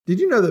Did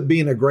you know that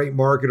being a great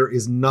marketer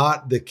is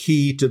not the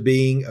key to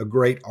being a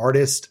great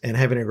artist and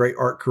having a great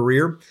art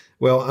career?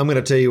 Well, I'm going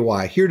to tell you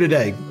why here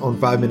today on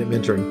 5-Minute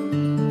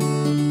Mentoring.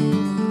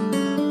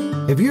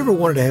 Have you ever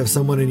wanted to have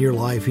someone in your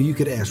life who you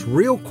could ask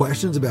real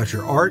questions about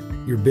your art,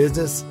 your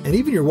business, and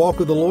even your walk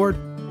with the Lord?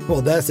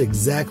 Well, that's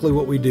exactly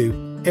what we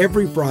do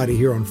every Friday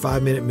here on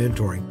 5-Minute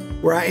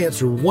Mentoring, where I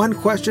answer one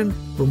question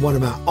from one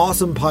of my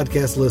awesome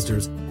podcast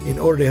listeners in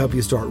order to help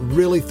you start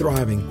really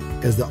thriving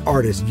as the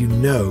artist you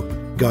know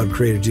God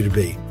created you to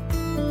be.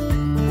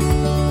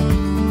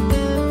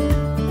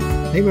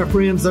 Hey, my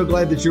friend, so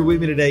glad that you're with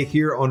me today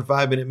here on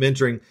 5-Minute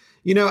Mentoring.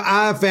 You know,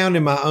 I found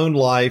in my own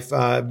life,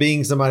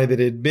 being somebody that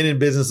had been in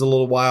business a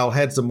little while,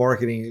 had some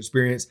marketing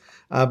experience,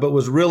 but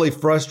was really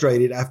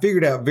frustrated. I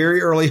figured out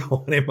very early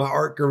on in my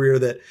art career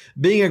that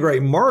being a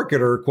great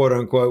marketer, quote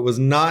unquote, was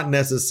not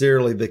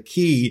necessarily the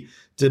key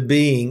to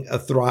being a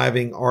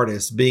thriving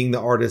artist, being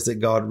the artist that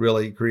God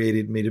really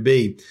created me to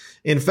be.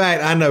 In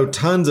fact, I know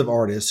tons of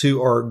artists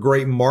who are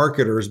great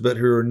marketers, but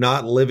who are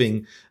not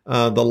living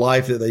the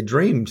life that they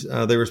dreamed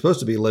they were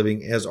supposed to be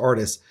living as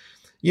artists.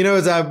 You know,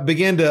 as I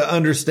began to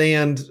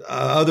understand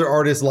other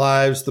artists'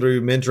 lives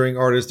through mentoring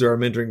artists through our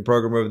mentoring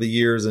program over the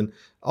years and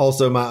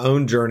also my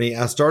own journey,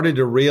 I started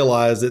to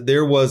realize that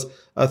there was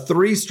a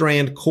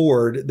 3-strand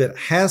cord that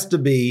has to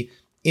be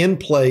in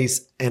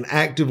place and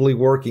actively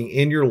working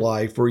in your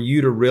life for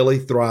you to really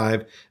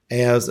thrive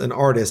as an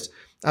artist.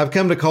 I've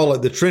come to call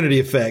it the Trinity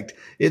effect.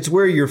 It's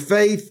where your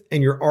faith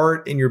and your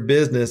art and your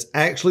business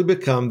actually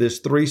become this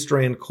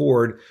 3-strand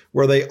cord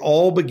where they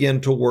all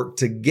begin to work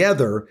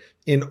together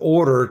in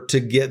order to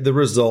get the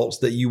results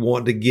that you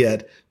want to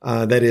get,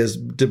 that is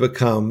to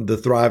become the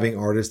thriving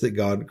artist that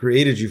God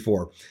created you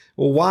for.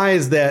 Well, why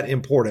is that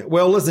important?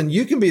 Well, listen,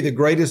 you can be the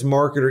greatest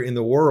marketer in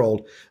the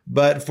world,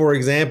 but for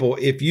example,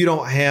 if you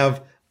don't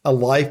have a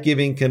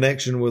life-giving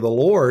connection with the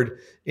Lord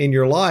in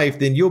your life,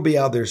 then you'll be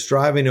out there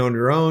striving on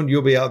your own.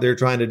 You'll be out there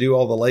trying to do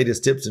all the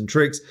latest tips and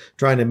tricks,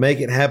 trying to make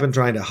it happen,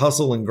 trying to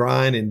hustle and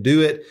grind and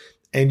do it.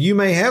 And you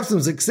may have some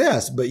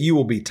success, but you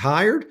will be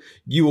tired.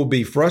 You will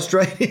be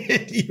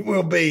frustrated. you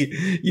will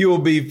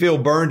be feel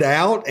burned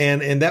out.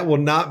 And that will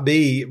not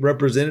be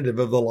representative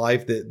of the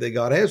life that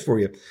God has for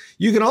you.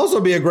 You can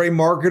also be a great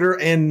marketer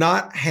and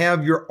not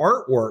have your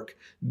artwork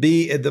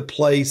be at the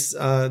place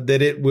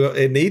that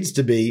it needs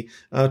to be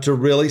to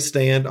really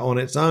stand on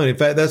its own. In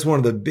fact, that's one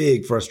of the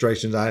big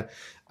frustrations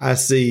I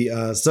see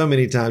so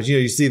many times. You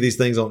know, you see these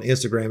things on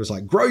Instagram. It's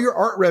like, grow your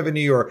art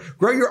revenue or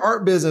grow your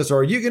art business,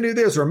 or you can do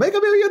this or make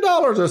 $1 million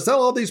or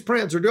sell all these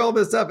prints or do all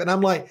this stuff. And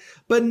I'm like,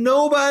 but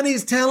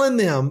nobody's telling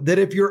them that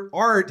if your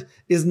art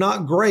is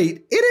not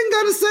great, it ain't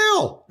going to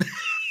sell.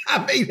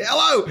 I mean,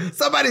 hello,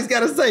 somebody's got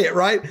to say it,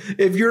 right?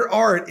 If your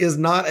art is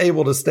not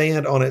able to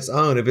stand on its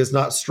own, if it's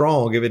not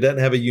strong, if it doesn't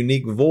have a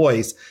unique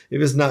voice,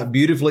 if it's not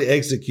beautifully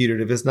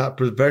executed, if it's not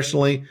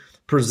professionally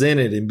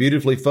presented and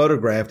beautifully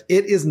photographed,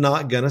 it is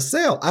not going to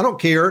sell. I don't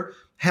care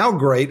how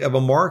great of a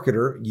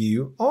marketer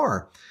you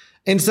are.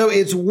 And so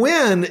it's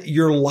when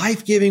your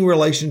life-giving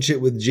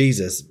relationship with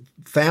Jesus,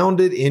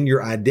 founded in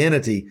your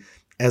identity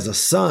as a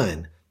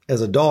son,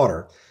 as a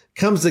daughter,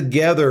 comes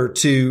together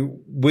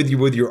with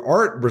your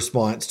art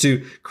response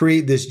to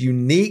create this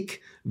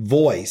unique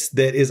voice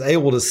that is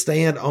able to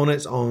stand on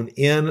its own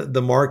in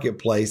the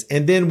marketplace.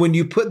 And then when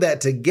you put that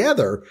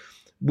together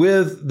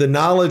with the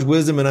knowledge,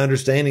 wisdom, and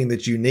understanding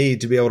that you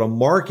need to be able to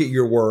market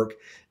your work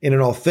in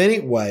an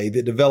authentic way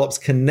that develops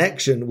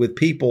connection with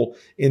people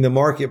in the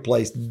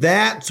marketplace,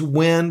 that's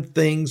when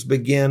things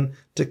begin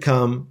to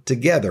come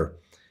together.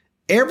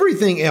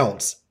 Everything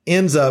else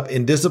ends up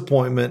in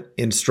disappointment,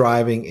 in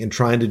striving, and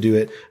trying to do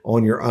it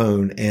on your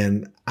own.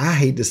 And I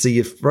hate to see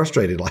you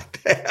frustrated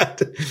like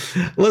that.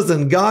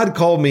 Listen, God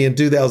called me in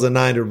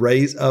 2009 to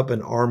raise up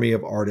an army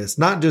of artists,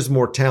 not just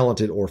more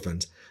talented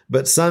orphans,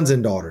 but sons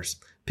and daughters,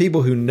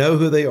 people who know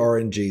who they are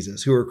in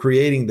Jesus, who are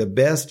creating the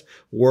best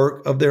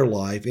work of their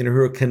life and who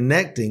are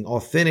connecting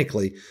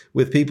authentically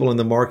with people in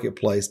the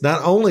marketplace,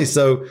 not only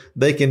so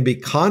they can be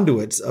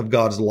conduits of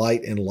God's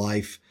light and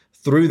life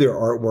through their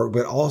artwork,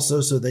 but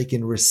also so they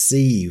can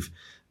receive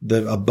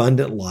the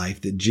abundant life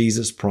that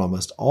Jesus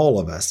promised all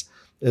of us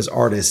as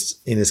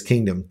artists in his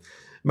kingdom.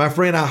 My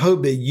friend, I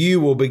hope that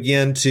you will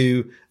begin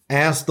to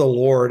ask the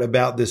Lord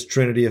about this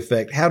Trinity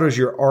effect. How does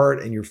your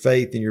art and your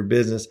faith and your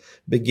business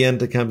begin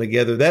to come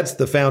together? That's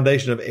the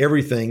foundation of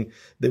everything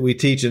that we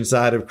teach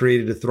inside of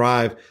Created to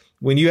Thrive.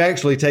 When you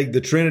actually take the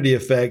Trinity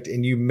effect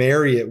and you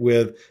marry it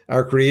with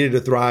our Created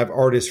to Thrive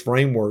artist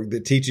framework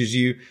that teaches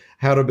you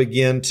how to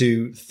begin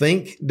to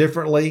think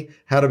differently,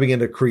 how to begin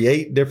to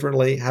create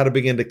differently, how to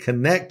begin to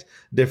connect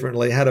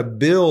differently, how to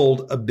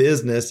build a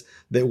business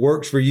that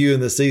works for you in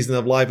the season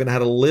of life, and how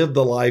to live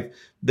the life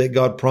that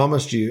God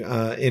promised you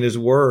in his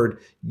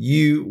word,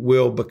 you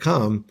will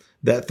become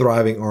that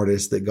thriving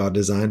artist that God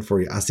designed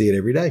for you. I see it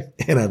every day,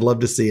 and I'd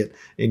love to see it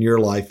in your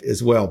life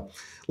as well.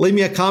 Leave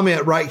me a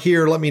comment right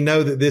here. Let me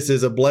know that this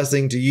is a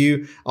blessing to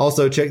you.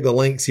 Also, check the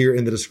links here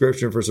in the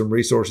description for some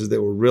resources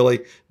that will really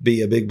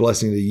be a big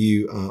blessing to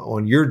you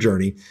on your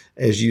journey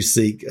as you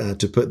seek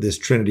to put this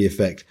Trinity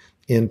effect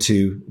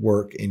into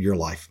work in your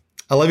life.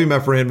 I love you, my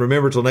friend.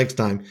 Remember, till next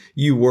time,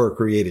 you were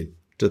created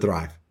to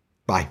thrive.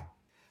 Bye.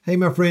 Hey,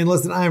 my friend,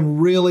 listen, I'm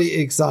really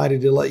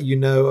excited to let you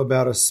know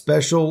about a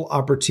special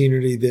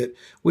opportunity that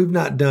we've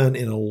not done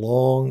in a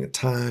long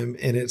time.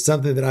 And it's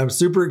something that I'm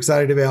super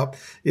excited about.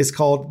 It's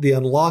called the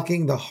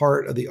Unlocking the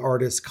Heart of the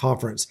Artist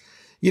Conference.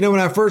 You know,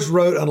 when I first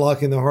wrote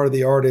Unlocking the Heart of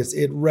the Artist,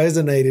 it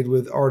resonated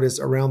with artists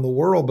around the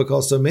world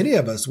because so many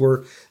of us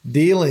were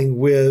dealing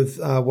with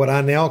what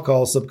I now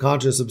call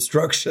subconscious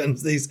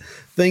obstructions, these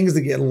things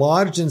that get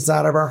lodged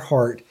inside of our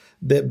heart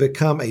that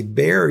become a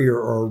barrier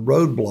or a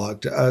roadblock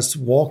to us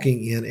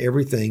walking in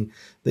everything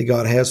that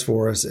God has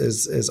for us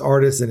as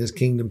artists and His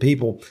kingdom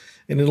people.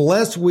 And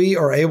unless we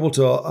are able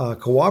to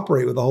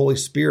cooperate with the Holy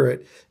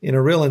Spirit in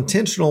a real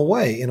intentional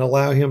way and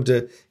allow Him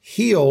to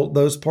heal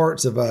those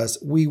parts of us,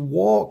 we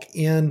walk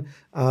in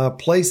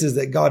places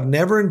that God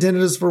never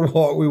intended us for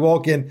walk. We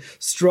walk in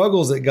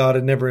struggles that God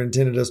had never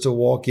intended us to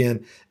walk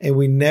in, and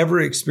we never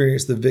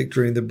experience the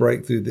victory and the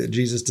breakthrough that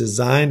Jesus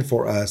designed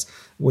for us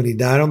when He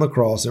died on the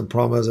cross and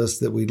promised us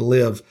that we'd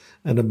live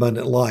an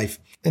abundant life.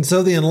 And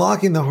so the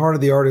Unlocking the Heart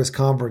of the Artist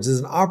Conference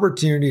is an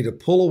opportunity to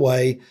pull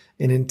away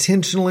and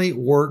intentionally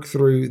work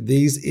through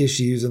these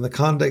issues in the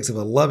context of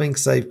a loving,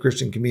 safe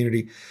Christian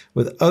community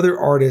with other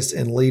artists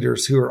and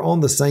leaders who are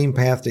on the same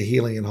path to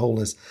healing and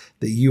wholeness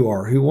that you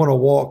are, who want to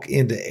walk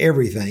into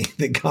everything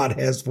that God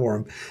has for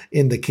them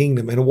in the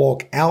kingdom and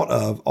walk out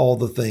of all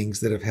the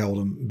things that have held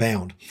them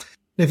bound.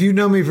 If you've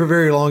known me for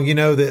very long, you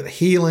know that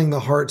healing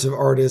the hearts of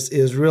artists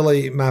is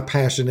really my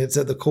passion. It's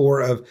at the core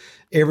of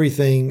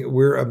everything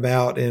we're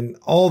about and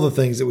all the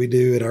things that we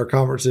do at our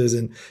conferences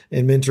and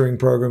mentoring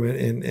program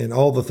and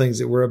all the things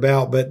that we're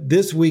about. But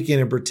this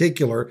weekend in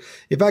particular,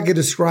 if I could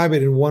describe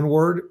it in one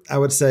word, I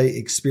would say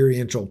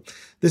experiential.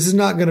 This is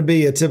not going to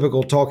be a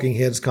typical Talking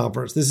Heads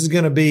conference. This is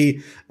going to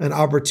be an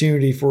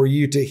opportunity for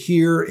you to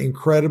hear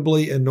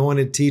incredibly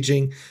anointed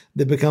teaching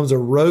that becomes a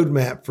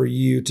roadmap for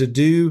you to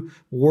do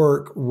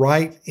work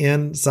right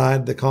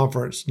inside the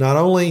conference, not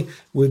only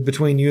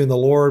between you and the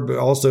Lord, but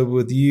also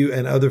with you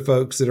and other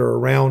folks that are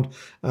around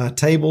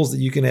tables that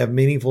you can have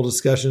meaningful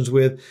discussions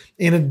with,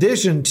 in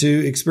addition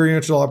to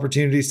experiential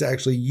opportunities to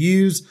actually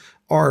use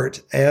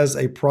art as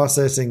a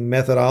processing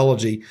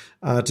methodology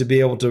to be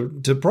able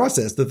to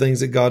process the things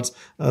that God's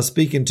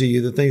speaking to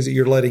you, the things that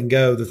you're letting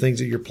go, the things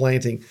that you're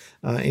planting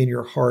in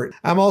your heart.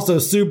 I'm also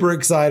super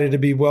excited to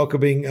be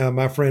welcoming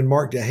my friend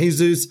Mark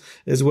DeJesus,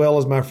 as well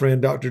as my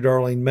friend Dr.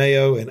 Darlene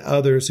Mayo and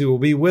others who will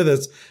be with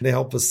us to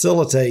help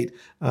facilitate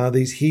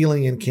these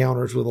healing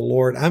encounters with the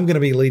Lord. I'm going to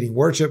be leading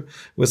worship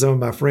with some of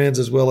my friends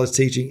as well as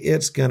teaching.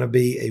 It's going to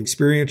be an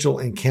experiential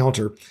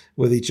encounter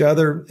with each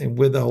other and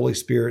with the Holy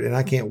Spirit, and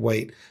I can't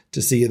wait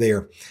to see you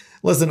there.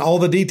 Listen, all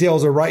the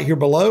details are right here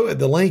below at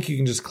the link. You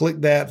can just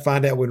click that,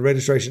 find out when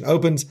registration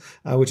opens,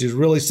 which is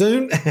really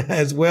soon,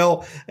 as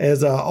well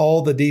as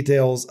all the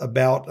details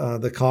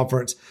about the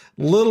conference.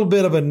 Little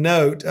bit of a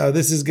note,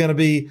 this is going to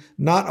be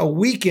not a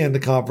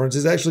weekend conference.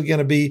 It's actually going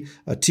to be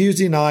a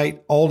Tuesday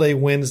night, all day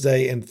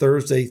Wednesday, and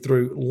Thursday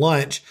through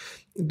lunch.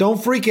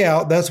 Don't freak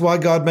out. That's why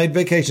God made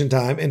vacation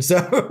time. And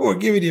so we're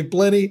giving you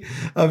plenty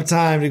of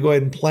time to go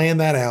ahead and plan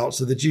that out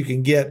so that you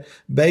can get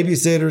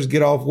babysitters,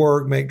 get off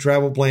work, make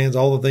travel plans,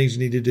 all the things you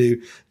need to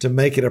do to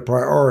make it a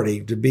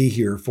priority to be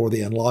here for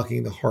the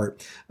Unlocking the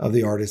Heart of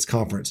the Artist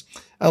Conference.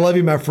 I love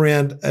you, my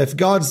friend. If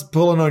God's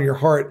pulling on your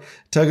heart,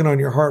 tugging on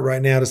your heart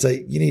right now to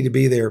say you need to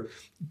be there,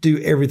 do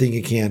everything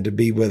you can to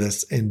be with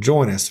us and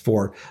join us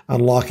for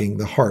Unlocking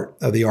the Heart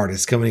of the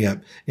Artist coming up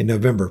in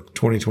November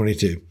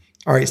 2022.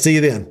 All right, see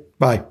you then.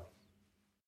 Bye.